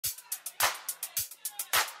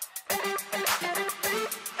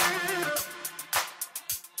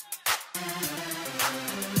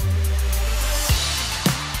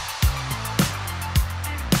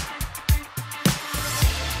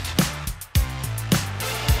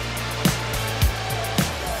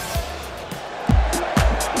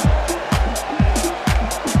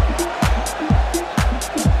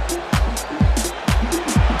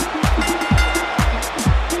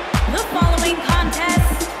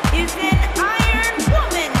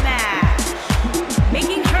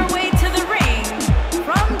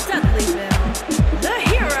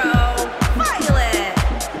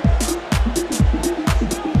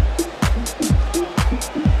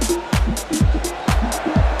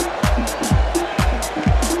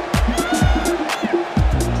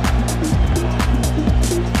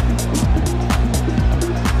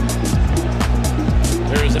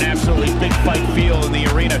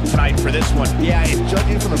tonight for this one. Yeah, and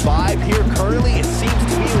judging from the vibe here currently, it seems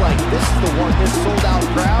to me like this is the one this sold-out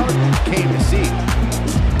crowd came to see.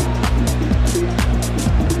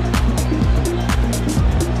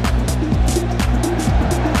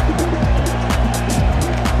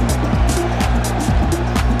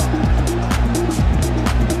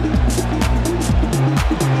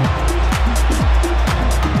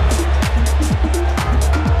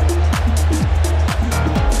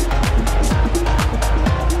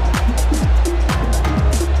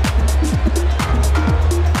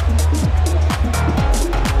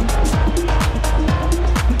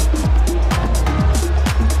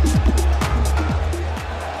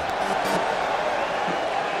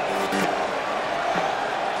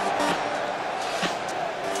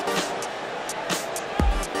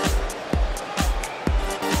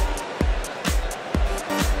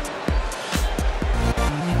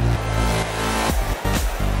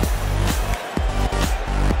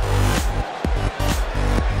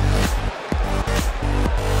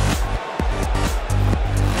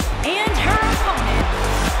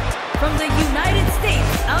 From the United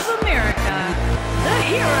States of America, the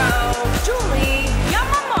hero, Julie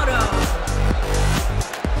Yamamoto.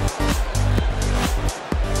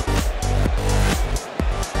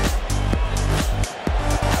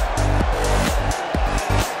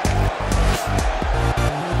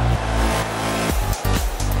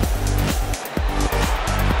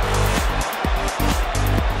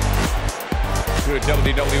 Two of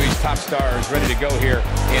WWE's top stars ready to go here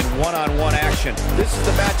in one-on-one action. This is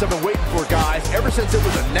the match I've been waiting for, guys. Ever since it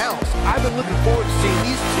was announced, I've been looking forward to seeing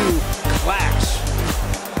these two clash.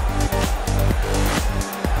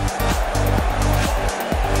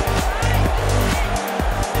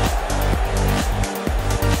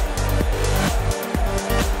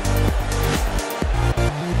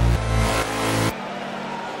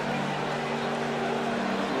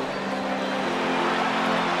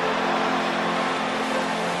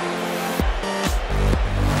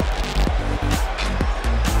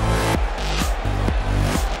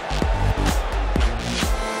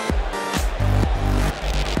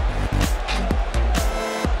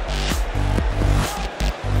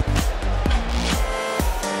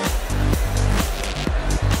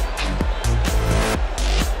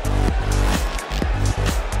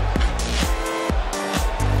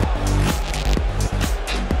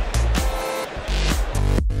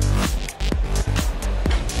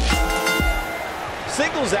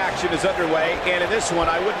 Singles action is underway, and in this one,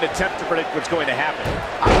 I wouldn't attempt to predict what's going to happen.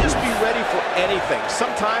 I'd just be ready for anything.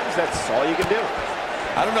 Sometimes that's all you can do.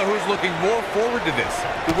 I don't know who's looking more forward to this,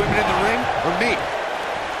 the women in the ring or me.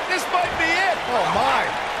 This might be it. Oh, my.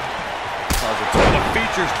 Pull the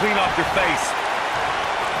features clean off your face.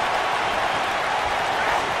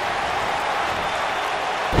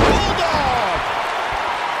 Bulldog!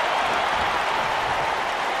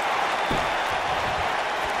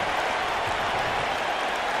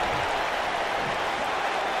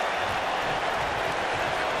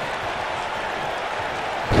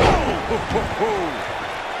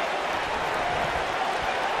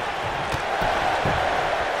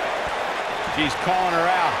 She's calling her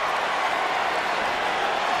out.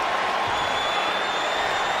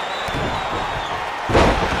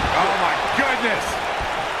 Oh, my goodness.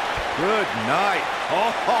 Good night.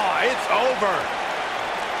 Oh, it's over.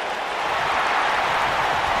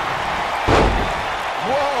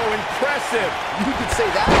 Whoa, impressive. You could say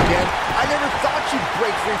that again. I never thought you'd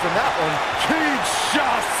break free from that one.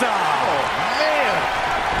 Kinshasa! Oh, man.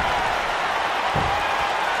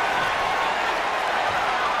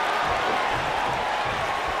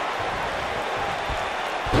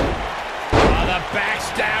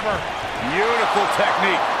 Backstabber. Beautiful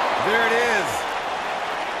technique. There it is.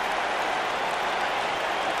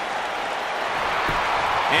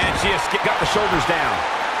 And she has got the shoulders down.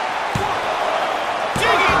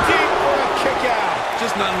 Digging deep for a kick out.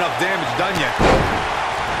 Just not enough damage done yet.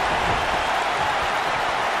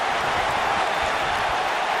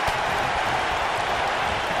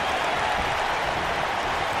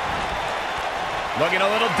 Looking a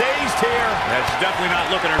little dazed here. That's definitely not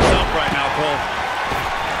looking herself right now, Cole.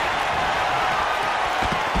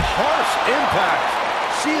 Harsh impact.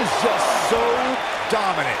 She is just so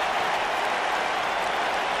dominant.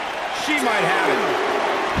 She might have it.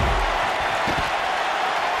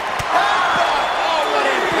 Oh, what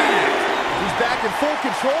impact. He's back in full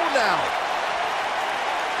control now.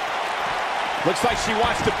 Looks like she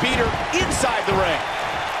wants to beat her inside the ring.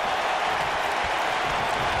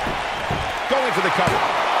 Going for the cover.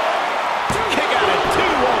 Kick out at 2.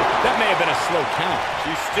 That may have been a slow count.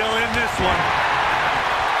 She's still in this one.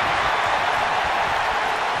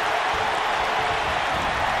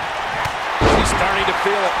 She's starting to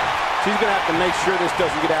feel it. She's going to have to make sure this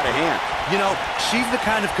doesn't get out of hand. You know, she's the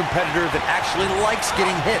kind of competitor that actually likes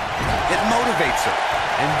getting hit. It motivates her.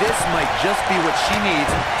 And this might just be what she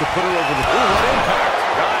needs to put her over the... Ooh, what impact.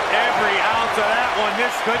 Got every ounce of that one.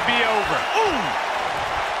 This could be over. Ooh!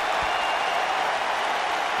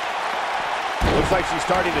 Looks like she's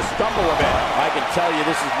starting to stumble a bit. I can tell you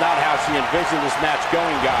this is not how she envisioned this match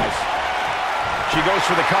going, guys. She goes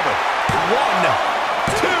for the cover. 1,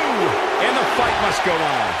 2, and the fight must go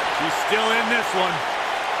on. She's still in this one.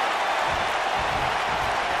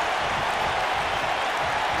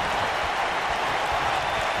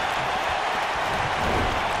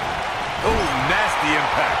 Oh, nasty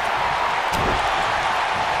impact.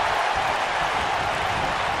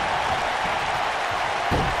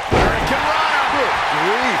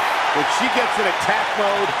 When she gets in attack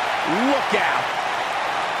mode, look out.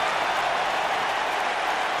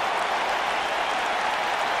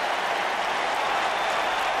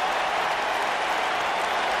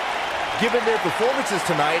 Given their performances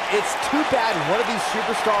tonight, it's too bad one of these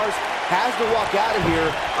superstars has to walk out of here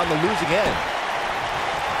on the losing end.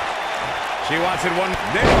 She wants it one.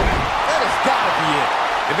 Nailed it. That has got to be it.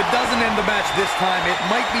 If it doesn't end the match this time, it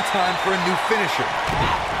might be time for a new finisher.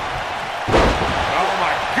 Oh,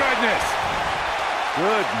 my goodness.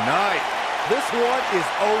 Good night. This one is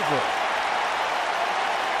over.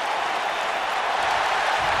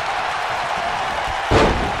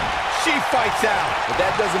 She fights out. But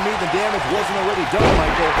that doesn't mean the damage wasn't already done,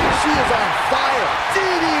 Michael. She is on fire.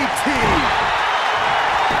 DDT.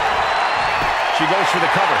 She goes for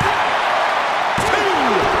the cover. 2.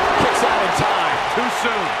 Kicks out in time. Too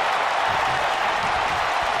soon.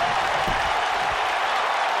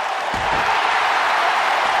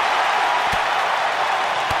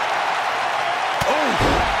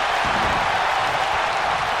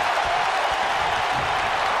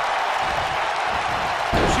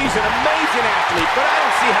 She's an amazing athlete, but I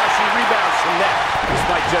don't see how she rebounds from that. This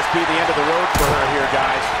might just be the end of the road for her here,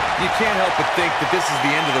 guys. You can't help but think that this is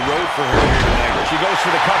the end of the road for her here tonight. She goes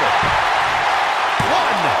for the cover.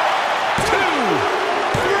 1, 2,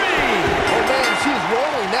 3. Oh, man, she's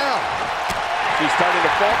rolling now. She's starting to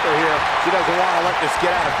falter here. She doesn't want to let this get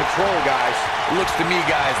out of control, guys. It looks to me,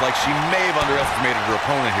 guys, like she may have underestimated her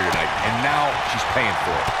opponent here tonight, and now she's paying for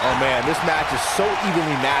it. Oh, man, this match is so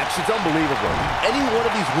evenly matched. It's unbelievable. Any one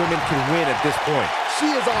of these women can win at this point. She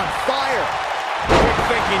is on fire. Quick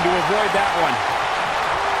thinking to avoid that one.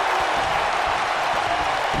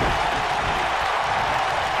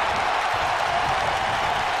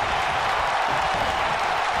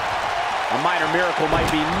 A minor miracle might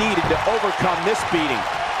be needed to overcome this beating.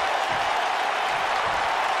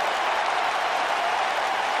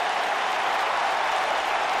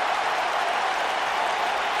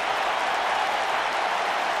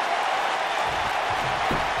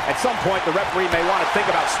 At some point, the referee may want to think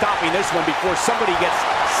about stopping this one before somebody gets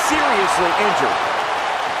seriously injured.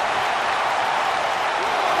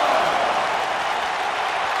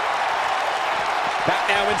 Back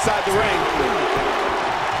now inside the ring.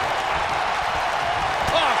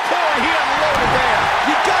 Oh, Corey, he unloaded there.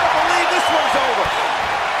 You gotta believe this one's over.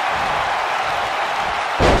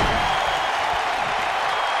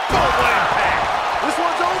 Oh, what impact. This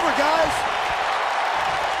one's over, guys.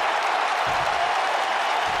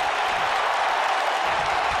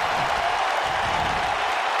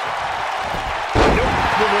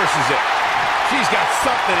 Reverses it. She's got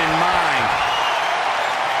something in mind.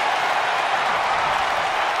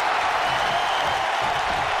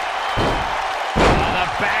 Oh, the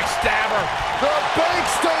backstabber. The bank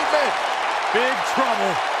statement. Big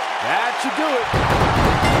trouble. That should do it.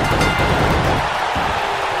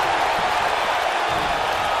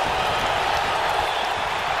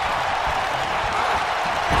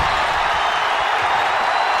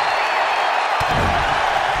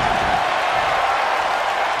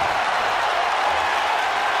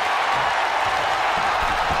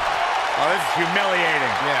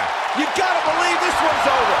 Yeah. You gotta believe this one's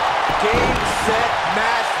over. Game, set,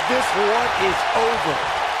 match. This one is over.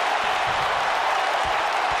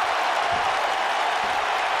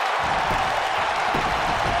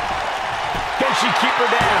 Can she keep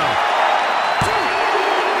her down?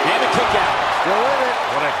 And a kick out. Still in it.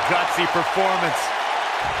 What a gutsy performance.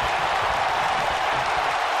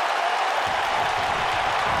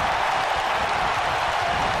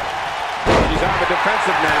 She's on the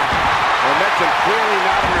defensive now. Momentum clearly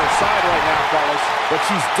not on her side right now, fellas. But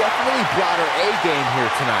she's definitely brought her A game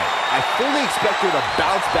here tonight. I fully expect her to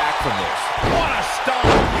bounce back from this. What a start.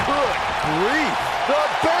 Good grief. The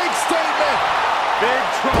big statement. Big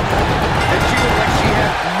trouble. And she looked like she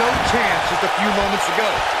had no chance just a few moments ago.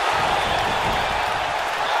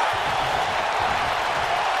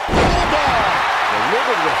 Bulldog!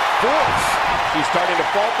 Delivered with force. She's starting to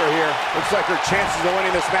falter here. Looks like her chances of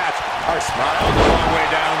winning this match are Smiles a long way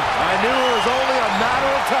down. I knew it was only a matter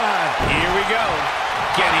of time. Here we go.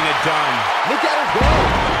 Getting it done. Look at her go.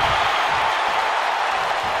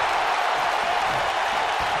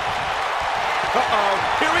 Uh-oh.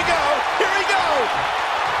 Here we go. Here we go.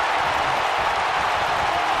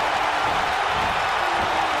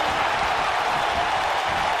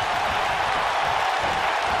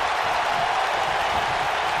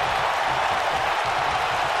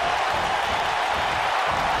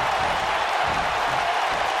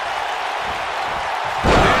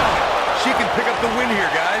 She can pick up the win here,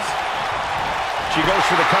 guys. She goes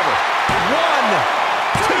for the cover. 1,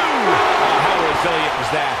 2. Oh, how resilient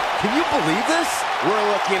was that? Can you believe this? We're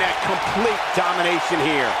looking at complete domination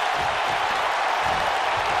here.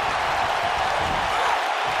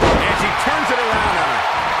 And she turns it around on her.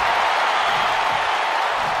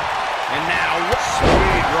 And now,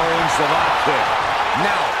 Sweet rolling savate kick.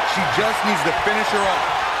 Now, she just needs to finish her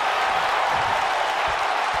off.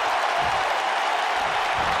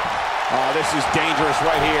 oh, this is dangerous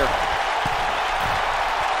right here.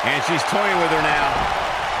 And she's toying with her now.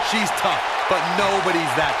 She's tough, but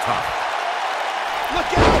nobody's that tough. Look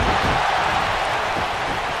out!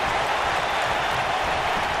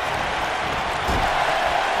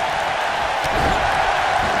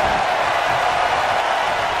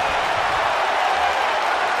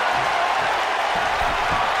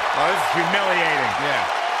 Oh, this is humiliating. Yeah.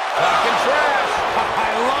 Talking trash. I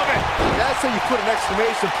love it. That's how you put an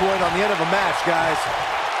exclamation point on the end of a match, guys.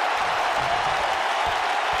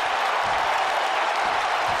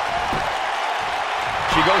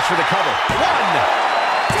 She goes for the cover. 1,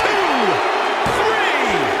 2, 3.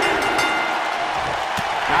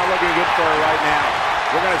 Not looking good for her right now.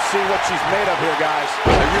 We're going to see what she's made of here, guys.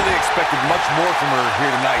 I really expected much more from her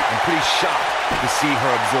here tonight. I'm pretty shocked to see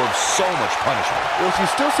her absorb so much punishment. Well, she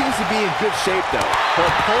still seems to be in good shape, though. Her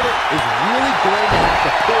opponent is really going to have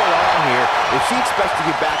to pull her on here if she expects to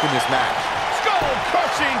get back in this match.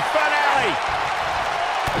 Skull-crushing finale.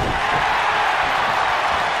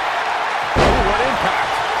 Ooh, what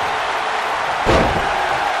impact.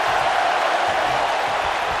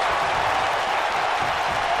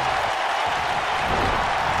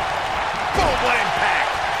 Boom, what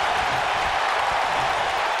impact.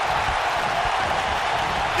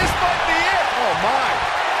 This might be it. Oh, my.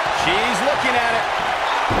 She's looking at it.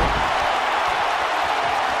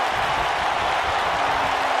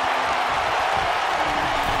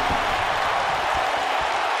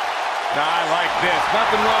 I like this.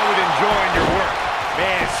 Nothing wrong with enjoying your work.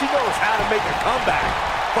 Man, she knows how to make a comeback.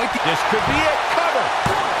 This could be it. Cover.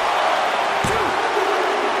 2,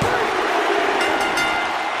 3.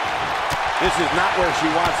 This is not where she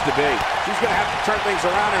wants to be. She's going to have to turn things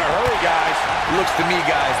around in a hurry, guys. It looks to me,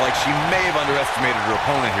 guys, like she may have underestimated her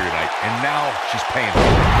opponent here tonight, and now she's paying for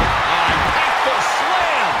it. Impactful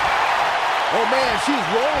slam. Oh, man, she's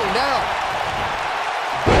rolling now.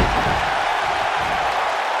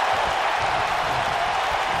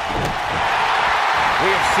 We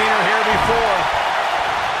have seen her here before.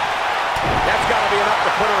 That's got to be enough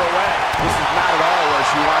to put her away. This is not at all where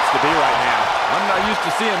she wants to be right now. I'm not used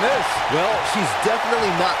to seeing this. Well, she's definitely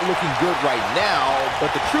not looking good right now, but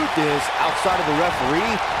the truth is, outside of the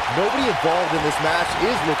referee, nobody involved in this match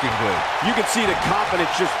is looking good. You can see the confidence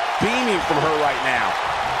just beaming from her right now.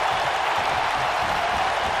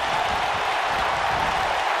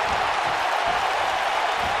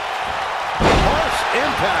 Harsh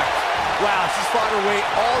impact. Wow, she's fought her way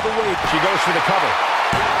all the way. She goes for the cover.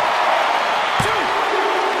 2.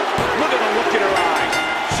 Look at the look in her eyes.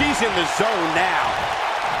 She's in the zone now.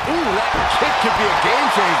 Ooh, that kick could be a game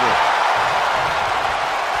changer.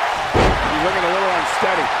 She's looking a little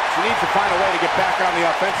unsteady. She needs to find a way to get back on the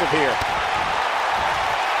offensive here.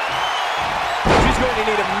 She's going to to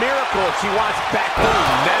need a miracle if she wants back. Oh,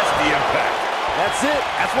 nasty impact. That's it.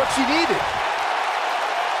 That's what she needed.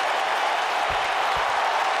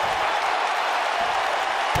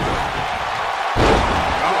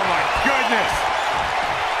 Oh, my goodness.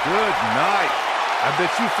 Good night. I bet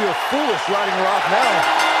you feel foolish riding her off now.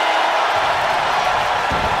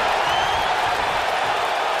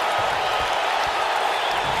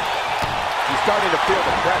 She's starting to feel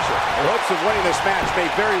the pressure. Her hopes of winning this match may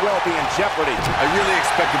very well be in jeopardy. I really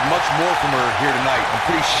expected much more from her here tonight. I'm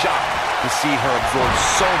pretty shocked to see her absorb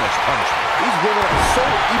so much punishment. These women are so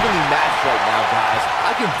evenly matched right now, guys.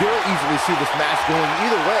 I can very easily see this match going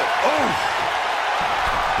either way. Oh!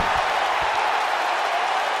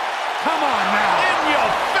 Come on now! In your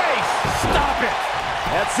face! Stop it!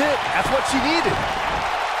 That's it. That's what she needed.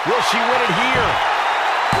 Will she win it here?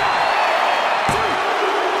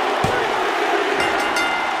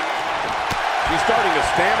 She's starting to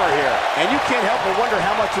stammer here, and you can't help but wonder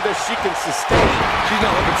how much of this she can sustain. She's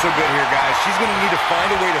not looking so good here, guys. She's going to need to find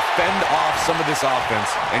a way to fend off some of this offense,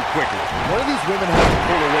 and quickly. One of these women has to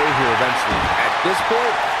pull away here eventually. At this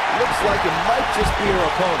point, looks like it might just be her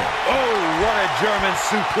opponent. Oh, what a German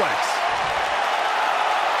suplex.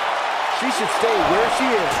 She should stay where she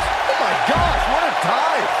is. Oh my gosh, what a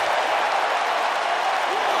dive!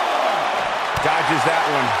 Dodges that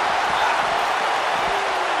one.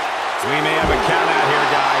 We may have a count out here,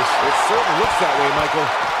 guys. It certainly looks that way, Michael.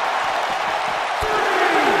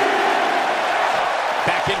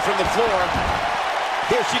 Back in from the floor.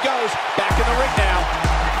 Here she goes. Back in the ring now.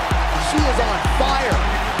 She is on fire.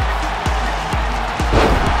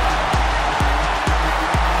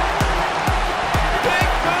 Big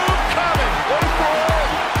move coming. Wait for it.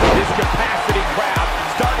 This capacity crowd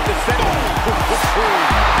starting to settle.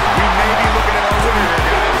 We may be looking at our winner here,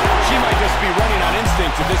 guys. She might just be running on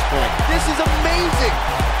instinct at this point. This is amazing.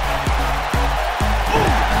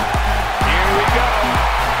 Here we go.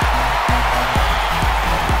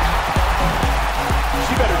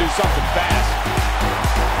 She better do something fast.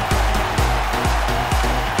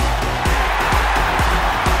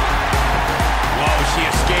 Whoa, she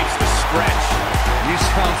escapes the stretch. You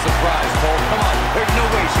sound surprised, Cole. Come on. There's no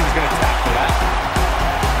way she was going to tap for that.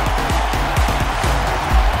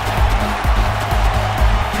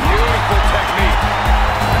 Beautiful technique.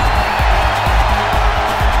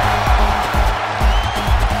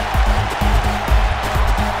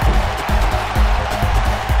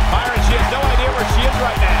 Byron, she has no idea where she is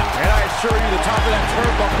right now. And I assure you, the top of that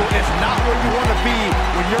turnbuckle is not where you want to be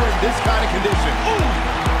when you're in this kind of condition.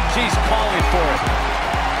 She's calling for it.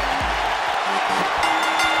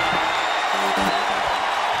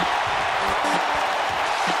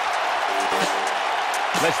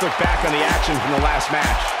 Let's look back on the action from the last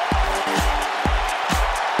match.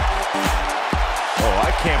 Oh,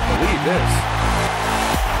 I can't believe this.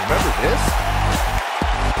 Remember this?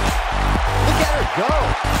 Look at her go.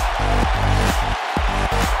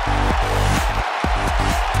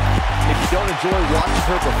 If you don't enjoy watching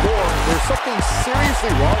her perform, there's something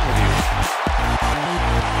seriously wrong with you.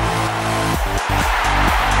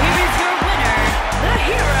 Here is your winner, the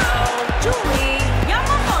hero, Julie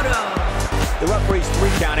Yamamoto. The referee's 3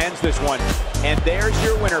 count ends this one. And there's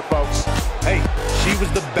your winner, folks. Hey, she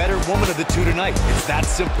was the better woman of the two tonight. It's that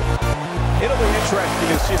simple. It'll be interesting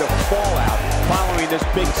to see the fallout following this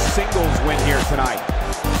big singles win here tonight.